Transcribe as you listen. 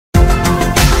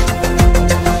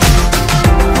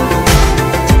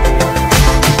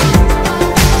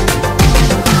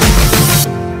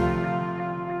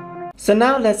So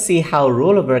now let's see how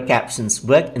rollover captions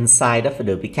work inside of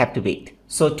Adobe Captivate.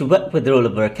 So to work with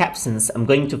rollover captions, I'm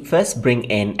going to first bring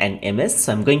in an image.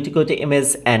 So I'm going to go to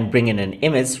image and bring in an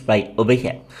image right over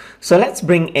here. So let's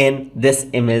bring in this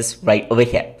image right over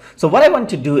here. So what I want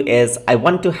to do is I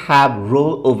want to have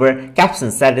rollover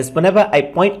captions. That is, whenever I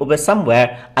point over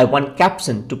somewhere, I want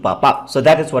caption to pop up. So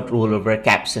that is what rollover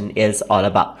caption is all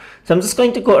about. So I'm just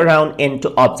going to go around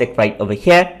into object right over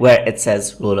here where it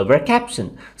says rollover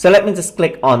caption. So let me just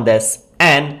click on this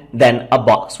and then a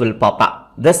box will pop up.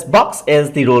 This box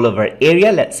is the rollover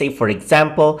area. Let's say, for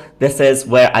example, this is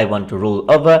where I want to roll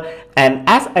over. And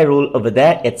as I roll over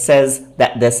there, it says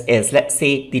that this is, let's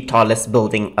say, the tallest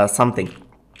building or something.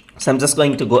 So I'm just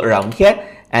going to go around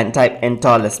here and type in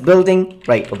tallest building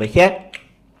right over here.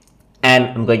 And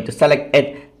I'm going to select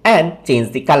it and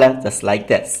change the color just like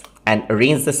this and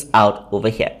arrange this out over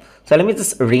here. So let me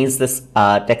just arrange this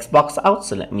text box out.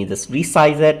 So let me just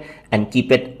resize it and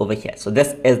keep it over here. So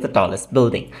this is the tallest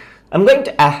building. I'm going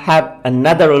to have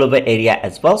another rollover area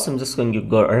as well. So I'm just going to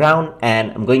go around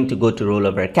and I'm going to go to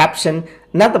rollover caption.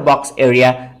 Another box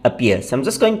area appears. So I'm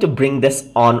just going to bring this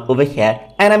on over here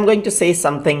and I'm going to say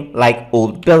something like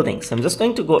old building. So I'm just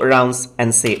going to go around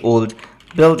and say old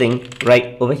building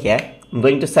right over here. I'm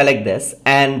going to select this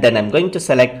and then I'm going to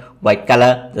select white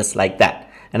color just like that.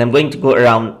 And I'm going to go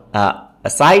around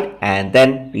aside and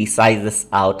then resize this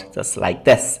out just like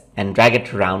this and drag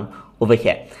it around over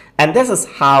here. And this is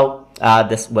how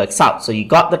this works out. So you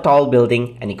got the tall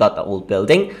building and you got the old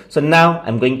building. So now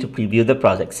I'm going to preview the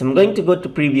project. So I'm going to go to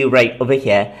preview right over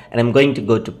here and I'm going to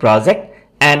go to project.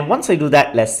 And once I do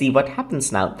that, let's see what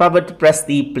happens now. If I were to press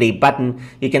the play button,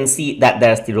 you can see that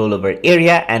there's the rollover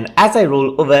area. And as I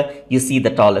roll over, you see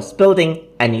the tallest building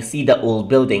and you see the old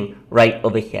building right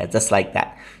over here, just like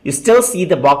that. You still see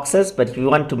the boxes, but if you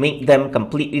want to make them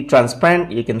completely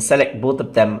transparent, you can select both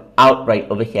of them out right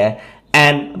over here.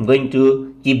 And I'm going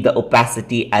to keep the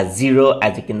opacity as 0,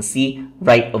 as you can see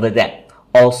right over there.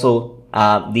 Also,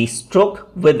 the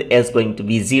stroke width is going to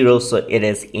be 0, so it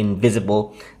is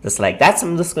invisible just like that. So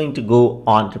I'm just going to go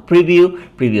on to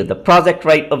preview the project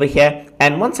right over here.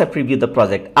 And once I preview the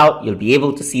project out, you'll be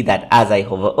able to see that as I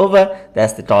hover over,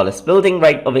 there's the tallest building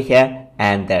right over here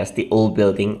and there's the old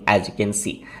building, as you can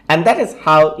see. And that is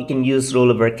how you can use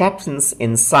rollover captions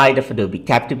inside of Adobe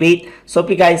Captivate. So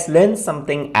hope you guys learned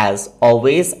something as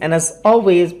always. And as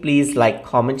always, please like,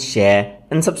 comment, share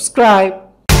and subscribe.